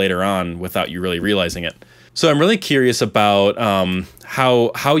Mud later on without you really realizing it. So I'm really curious about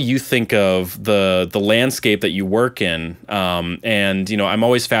how you think of the landscape that you work in, and I'm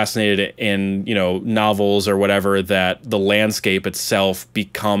always fascinated in novels or whatever, that the landscape itself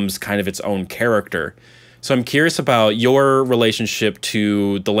becomes kind of its own character. So I'm curious about your relationship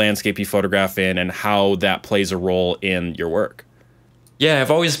to the landscape you photograph in, and how that plays a role in your work. Yeah, I've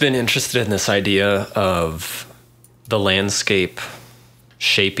always been interested in this idea of the landscape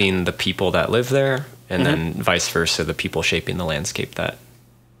shaping the people that live there, and then vice versa, the people shaping the landscape that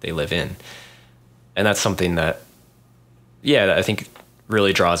they live in. And that's something that, I think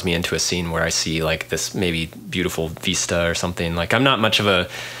really draws me into a scene where I see like this maybe beautiful vista or something. Like I'm not much of a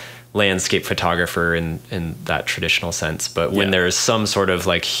landscape photographer in that traditional sense, but when there's some sort of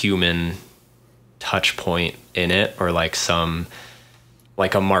like human touch point in it, or like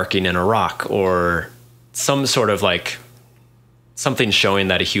like a marking in a rock, or some sort of like something showing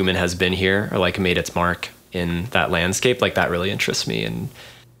that a human has been here, or like made its mark in that landscape, like that really interests me. And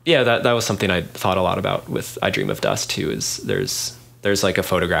that was something I thought a lot about with I Dream of Dust too, is there's like a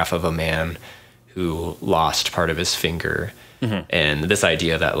photograph of a man who lost part of his finger. And this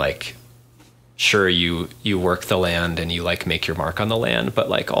idea that like, sure, you work the land and you like make your mark on the land, but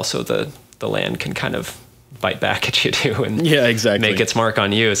like also the land can kind of bite back at you too, and make its mark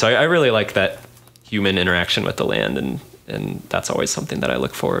on you. So I really like that human interaction with the land, and that's always something that I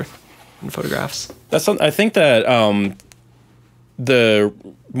look for in photographs. I think that the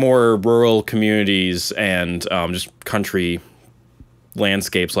more rural communities and just country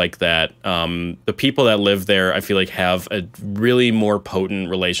landscapes like that, the people that live there, I feel like, have a really more potent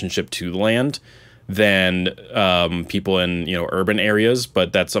relationship to the land than people in urban areas.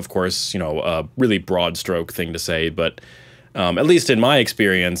 But that's of course a really broad stroke thing to say. But at least in my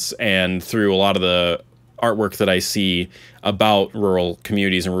experience, and through a lot of the artwork that I see about rural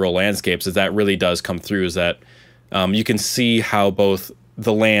communities and rural landscapes, is that really does come through, is that you can see how both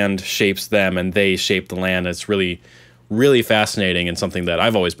the land shapes them and they shape the land. It's really, really fascinating, and something that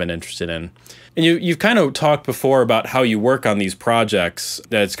I've always been interested in. And you've kind of talked before about how you work on these projects,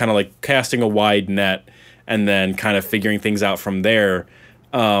 that it's kind of like casting a wide net and then kind of figuring things out from there.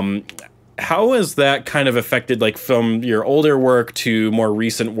 How has that kind of affected, like from your older work to more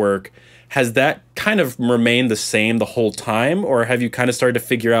recent work? Has that kind of remained the same the whole time, or have you kind of started to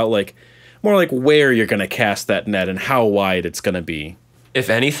figure out like more like where you're going to cast that net and how wide it's going to be? If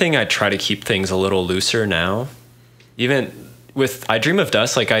anything, I try to keep things a little looser now. Even with I Dream of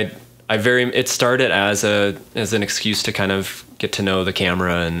Dust, like it started as an excuse to kind of get to know the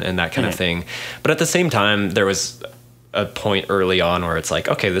camera and that kind of thing. But at the same time, there was a point early on where it's like,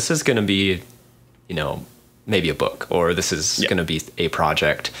 okay, this is going to be, maybe a book, or this is going to be a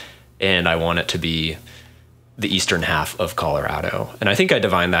project, and I want it to be the eastern half of Colorado. And I think I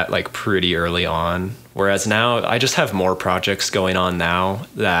divined that like pretty early on. Whereas now I just have more projects going on now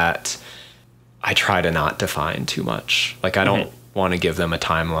that I try to not define too much. Like I don't want to give them a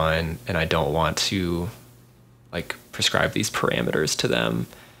timeline, and I don't want to like prescribe these parameters to them.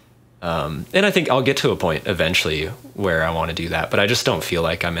 And I think I'll get to a point eventually where I want to do that, but I just don't feel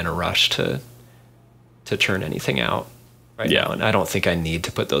like I'm in a rush to churn anything out right now. And I don't think I need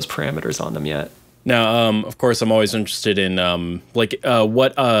to put those parameters on them yet. Now, of course, I'm always interested in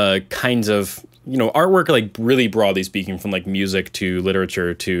what kinds of, you know, artwork, like really broadly speaking, from like music to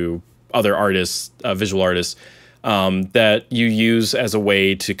literature to other artists, visual artists, that you use as a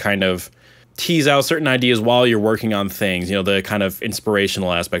way to kind of tease out certain ideas while you're working on things, you know, the kind of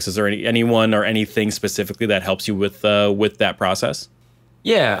inspirational aspects. Is there anyone or anything specifically that helps you with that process?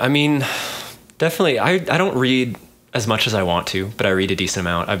 Yeah, I mean, definitely. I don't read as much as I want to, but I read a decent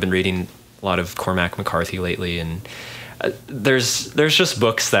amount. I've been reading a lot of Cormac McCarthy lately, and there's just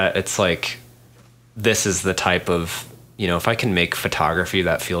books that it's like, this is the type of, you know, if I can make photography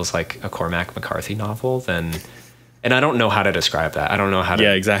that feels like a Cormac McCarthy novel, then, and I don't know how to describe that. I don't know how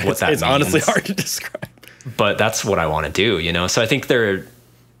to, exactly. What that it's means. Honestly hard to describe. But that's what I want to do, you know? So I think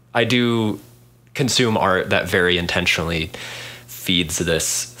I do consume art that very intentionally feeds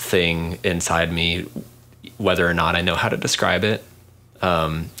this thing inside me, whether or not I know how to describe it.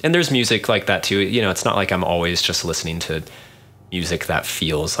 And there's music like that too. You know, it's not like I'm always just listening to music that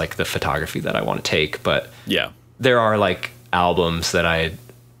feels like the photography that I want to take, but there are like albums that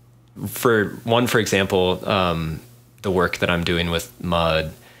for example, the work that I'm doing with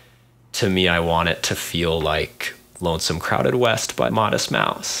Mud, to me, I want it to feel like Lonesome Crowded West by Modest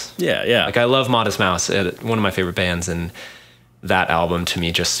Mouse. Yeah. Like I love Modest Mouse, one of my favorite bands, and that album to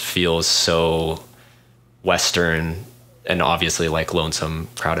me just feels so Western, and obviously like Lonesome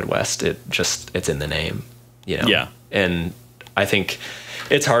Crowded West, it's in the name, you know? Yeah. And I think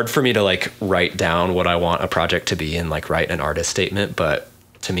it's hard for me to like write down what I want a project to be and like write an artist statement. But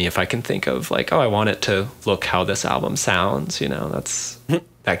to me, if I can think of like, oh, I want it to look how this album sounds, you know,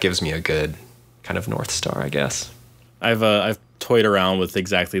 that gives me a good kind of North Star, I guess. I've toyed around with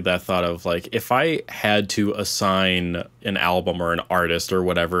exactly that thought of like, if I had to assign an album or an artist or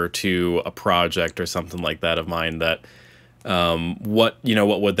whatever to a project or something like that of mine, that what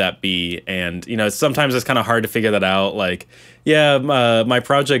would that be? And, you know, sometimes it's kind of hard to figure that out. Like, my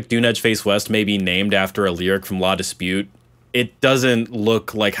project Dune Edge Face West may be named after a lyric from La Dispute. It doesn't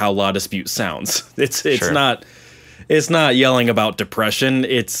look like how La Dispute sounds. It's sure. It's not yelling about depression.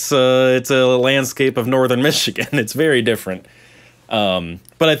 It's a landscape of northern Michigan. It's very different. But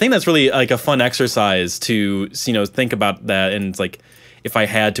I think that's really like a fun exercise to, you know, think about that. And it's like, if I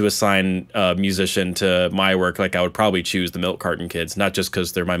had to assign a musician to my work, like I would probably choose the Milk Carton Kids, not just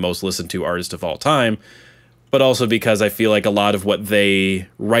because they're my most listened to artist of all time, but also because I feel like a lot of what they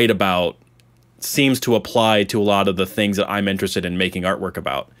write about seems to apply to a lot of the things that I'm interested in making artwork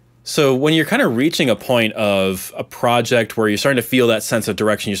about. So when you're kind of reaching a point of a project where you're starting to feel that sense of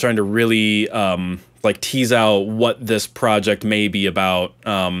direction, you're starting to really like tease out what this project may be about,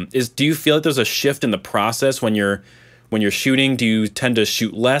 do you feel like there's a shift in the process when you're shooting? Do you tend to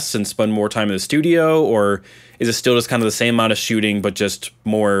shoot less and spend more time in the studio, or is it still just kind of the same amount of shooting, but just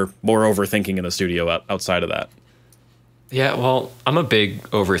more overthinking in the studio outside of that? Yeah, well, I'm a big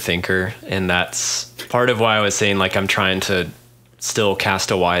overthinker, and that's part of why I was saying like I'm trying to still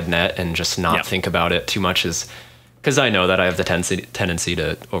cast a wide net and just not think about it too much, is because I know that I have the tendency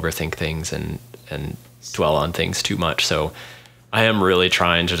to overthink things and dwell on things too much. So I am really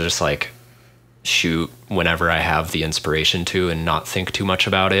trying to just like shoot whenever I have the inspiration to and not think too much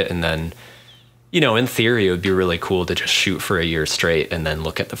about it. And then, you know, in theory, it would be really cool to just shoot for a year straight and then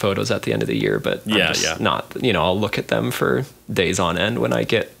look at the photos at the end of the year. But I'm just not, you know, I'll look at them for days on end when I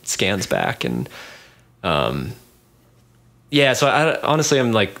get scans back. And so honestly,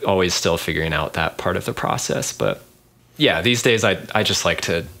 I'm like always still figuring out that part of the process. But yeah, these days I just like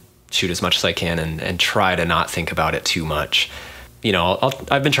to shoot as much as I can and try to not think about it too much. You know,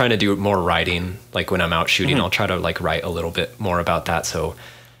 I've been trying to do more writing. Like when I'm out shooting, I'll try to like write a little bit more about that. So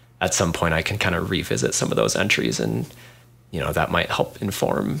at some point I can kind of revisit some of those entries, and, you know, that might help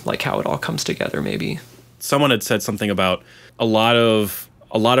inform like how it all comes together maybe. Someone had said something about a lot of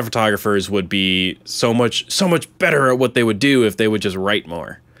photographers would be so much better at what they would do if they would just write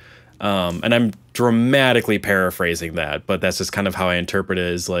more. And I'm dramatically paraphrasing that, but that's just kind of how I interpret it,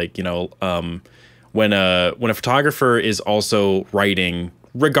 is like, you know, when a photographer is also writing,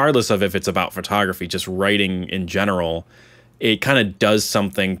 regardless of if it's about photography, just writing in general, it kind of does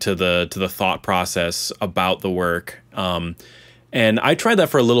something to the thought process about the work. And I tried that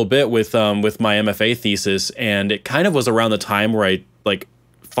for a little bit with my MFA thesis, and it kind of was around the time where I like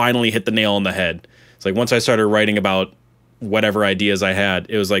finally hit the nail on the head. It's like once I started writing about whatever ideas I had,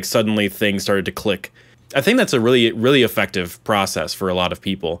 it was like suddenly things started to click. I think that's a really, really effective process for a lot of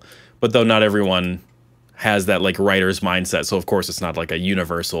people. But though not everyone has that like writer's mindset, so of course it's not like a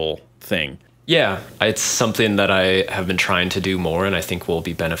universal thing. Yeah, it's something that I have been trying to do more, and I think will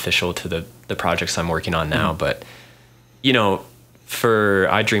be beneficial to the projects I'm working on now. But, you know, for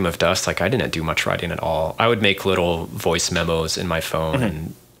I Dream of Dust, like I didn't do much writing at all. I would make little voice memos in my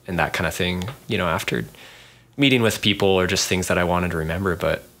phone and that kind of thing, you know, after meeting with people or just things that I wanted to remember.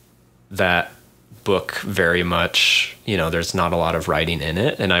 But that book very much, you know, there's not a lot of writing in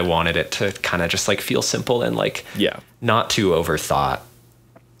it, and I wanted it to kind of just like feel simple and like not too overthought.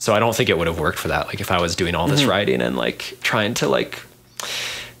 So I don't think it would have worked for that. Like if I was doing all this writing and like trying to like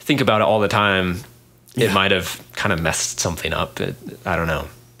think about it all the time, it might have kind of messed something up. I don't know.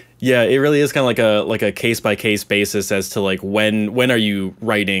 Yeah, it really is kind of like a case by case basis as to like when are you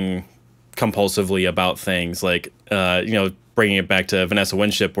writing compulsively about things, like you know, bringing it back to Vanessa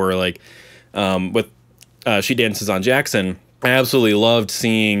Winship, where like with She Dances on Jackson, I absolutely loved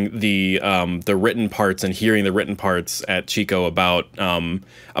seeing the written parts and hearing the written parts at Chico about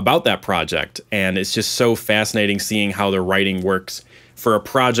that project, and it's just so fascinating seeing how the writing works for a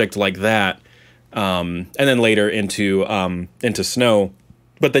project like that, and then later into Snow.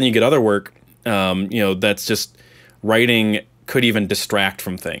 But then you get other work, you know, that's just writing could even distract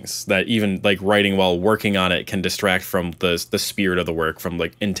from things, that even like writing while working on it can distract from the spirit of the work, from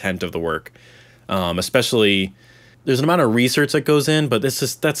like intent of the work, especially. There's an amount of research that goes in, but that's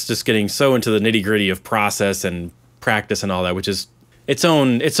just getting so into the nitty gritty of process and practice and all that, which is its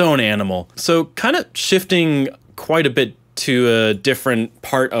own animal. So kind of shifting quite a bit to a different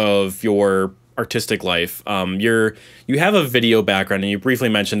part of your artistic life. You have a video background, and you briefly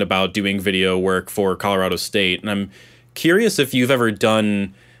mentioned about doing video work for Colorado State, and I'm curious if you've ever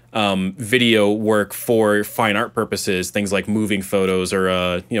done video work for fine art purposes, things like moving photos or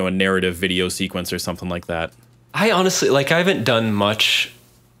a narrative video sequence or something like that. I honestly, like, I haven't done much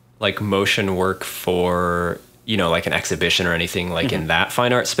like motion work for, you know, like an exhibition or anything like in that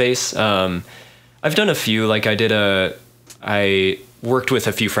fine art space. I've done a few, like I worked with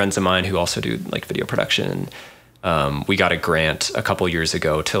a few friends of mine who also do like video production. We got a grant a couple years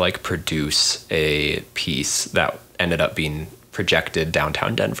ago to like produce a piece that ended up being projected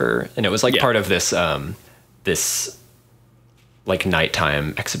downtown Denver. And it was like part of this, this like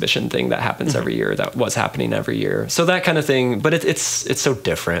nighttime exhibition thing that happens every year, that was happening every year. So that kind of thing, but it's so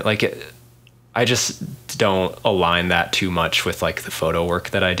different. Like I just don't align that too much with like the photo work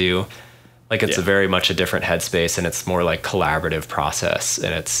that I do. Like it's very much a different headspace, and it's more like collaborative process.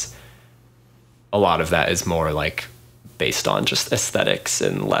 And it's a lot of that is more like based on just aesthetics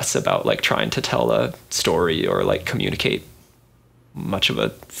and less about like trying to tell a story or like communicate much of a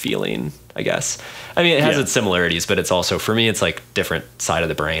feeling, I guess. I mean, it has its similarities, but it's also, for me, it's like different side of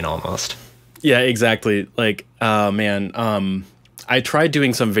the brain almost. Yeah, exactly. Like, I tried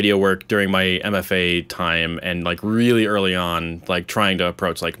doing some video work during my MFA time, and like really early on, like trying to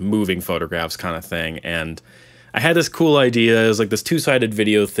approach like moving photographs kind of thing. And I had this cool idea. It was like this two-sided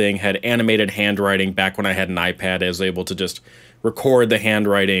video thing, had animated handwriting. Back when I had an iPad, I was able to just record the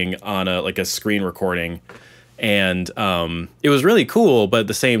handwriting on a screen recording. And it was really cool, but at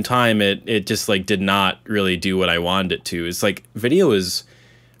the same time, it just like did not really do what I wanted it to. It's like video is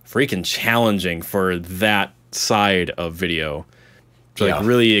freaking challenging for that side of video to like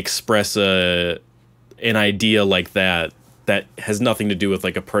really express an idea like that has nothing to do with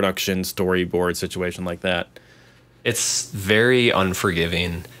like a production storyboard situation like that. It's very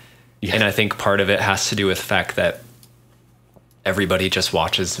unforgiving, and I think part of it has to do with the fact that everybody just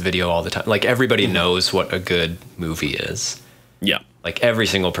watches video all the time. Like everybody knows what a good movie is. Yeah. Like every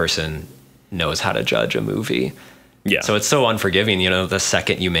single person knows how to judge a movie. Yeah. So it's so unforgiving, you know, the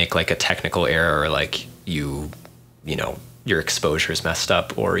second you make like a technical error, or like you know, your exposure is messed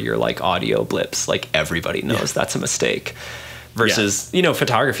up, or your like audio blips, like everybody knows that's a mistake. Versus, you know,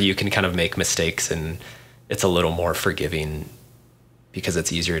 photography, you can kind of make mistakes, and it's a little more forgiving because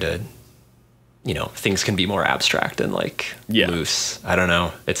it's easier to, you know, things can be more abstract and like loose. I don't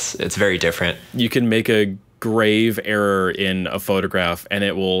know. It's very different. You can make a grave error in a photograph and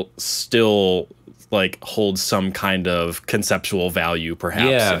it will still like hold some kind of conceptual value,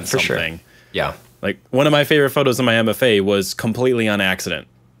 perhaps. Yeah, in for something. Sure. Yeah. Like one of my favorite photos in my MFA was completely on accident.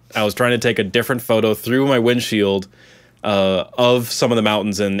 I was trying to take a different photo through my windshield of some of the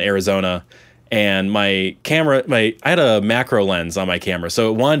mountains in Arizona. And my camera, I had a macro lens on my camera,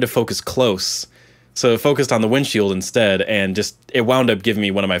 so it wanted to focus close. So it focused on the windshield instead, and just it wound up giving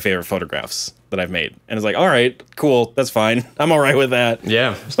me one of my favorite photographs that I've made. And it's like, all right, cool, that's fine. I'm all right with that.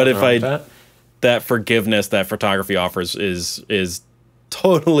 Yeah. But if that forgiveness that photography offers is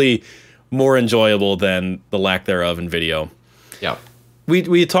totally more enjoyable than the lack thereof in video. Yeah.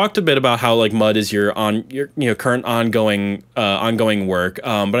 We talked a bit about how like mud is your current ongoing work,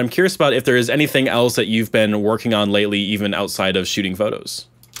 but I'm curious about if there is anything else that you've been working on lately, even outside of shooting photos.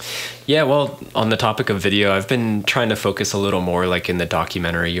 Yeah, well, on the topic of video, I've been trying to focus a little more like in the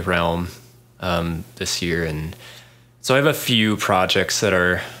documentary realm this year, and so I have a few projects that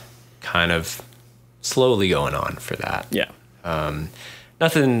are kind of slowly going on for that. Yeah.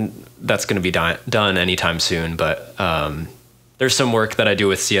 Nothing that's going to be done anytime soon, but there's some work that I do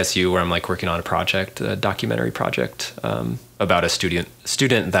with CSU where I'm like working on a documentary project about a student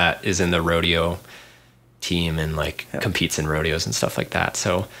that is in the rodeo team and like competes in rodeos and stuff like that.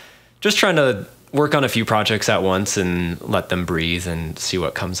 So just trying to work on a few projects at once and let them breathe and see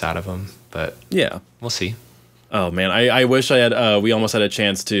what comes out of them. But yeah, we'll see. Oh man, I wish I had. We almost had a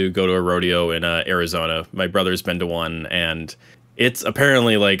chance to go to a rodeo in Arizona. My brother's been to one, and it's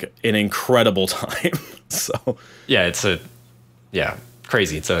apparently like an incredible time. So yeah,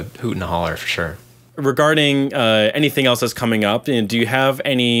 crazy. It's a hoot and a holler for sure. Regarding anything else that's coming up, and do you have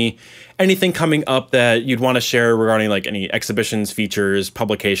anything coming up that you'd want to share regarding like any exhibitions, features,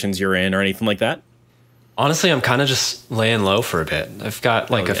 publications you're in, or anything like that? Honestly, I'm kind of just laying low for a bit. I've got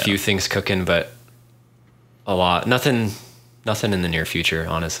like a few things cooking, but nothing in the near future,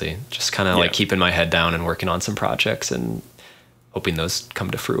 honestly. Just kind of like keeping my head down and working on some projects and hoping those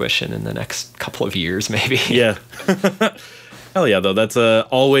come to fruition in the next couple of years, maybe. Yeah. Hell yeah, though. That's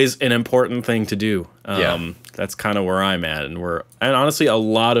always an important thing to do. That's kind of where I'm at. And honestly, a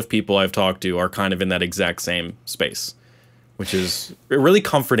lot of people I've talked to are kind of in that exact same space, which is a really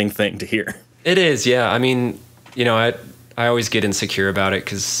comforting thing to hear. It is, yeah. I mean, I always get insecure about it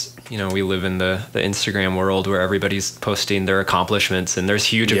because, we live in the Instagram world where everybody's posting their accomplishments, and there's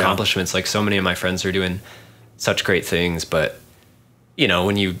huge accomplishments. Like so many of my friends are doing such great things, but,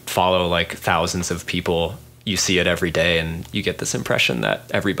 when you follow like thousands of people, you see it every day and you get this impression that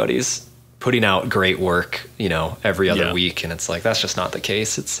everybody's putting out great work, every other week. And it's like, that's just not the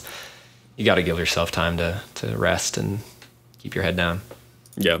case. You got to give yourself time to rest and keep your head down.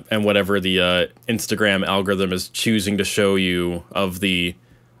 Yeah. And whatever the Instagram algorithm is choosing to show you of the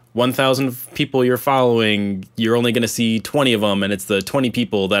 1,000 people you're following, you're only going to see 20 of them. And it's the 20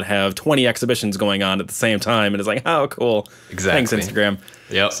 people that have 20 exhibitions going on at the same time. And it's like, oh, cool. Exactly. Thanks, Instagram.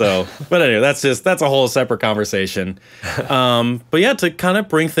 Yep. So, but anyway, that's a whole separate conversation. But yeah, to kind of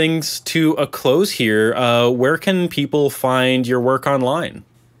bring things to a close here, where can people find your work online?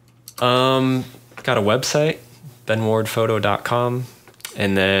 Got a website, benwardphoto.com,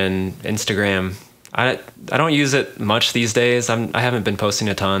 and then Instagram. I don't use it much these days. I haven't been posting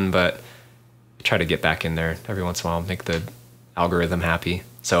a ton, but I try to get back in there every once in a while, make the algorithm happy.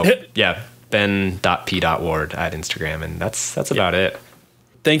 So yeah, ben.p.ward at Instagram, and that's about it.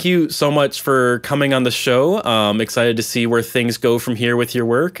 Thank you so much for coming on the show. Excited to see where things go from here with your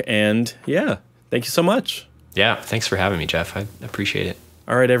work, and yeah, thank you so much. Yeah, thanks for having me, Jeff. I appreciate it.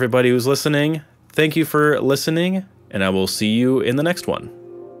 All right, everybody who's listening, thank you for listening, and I will see you in the next one.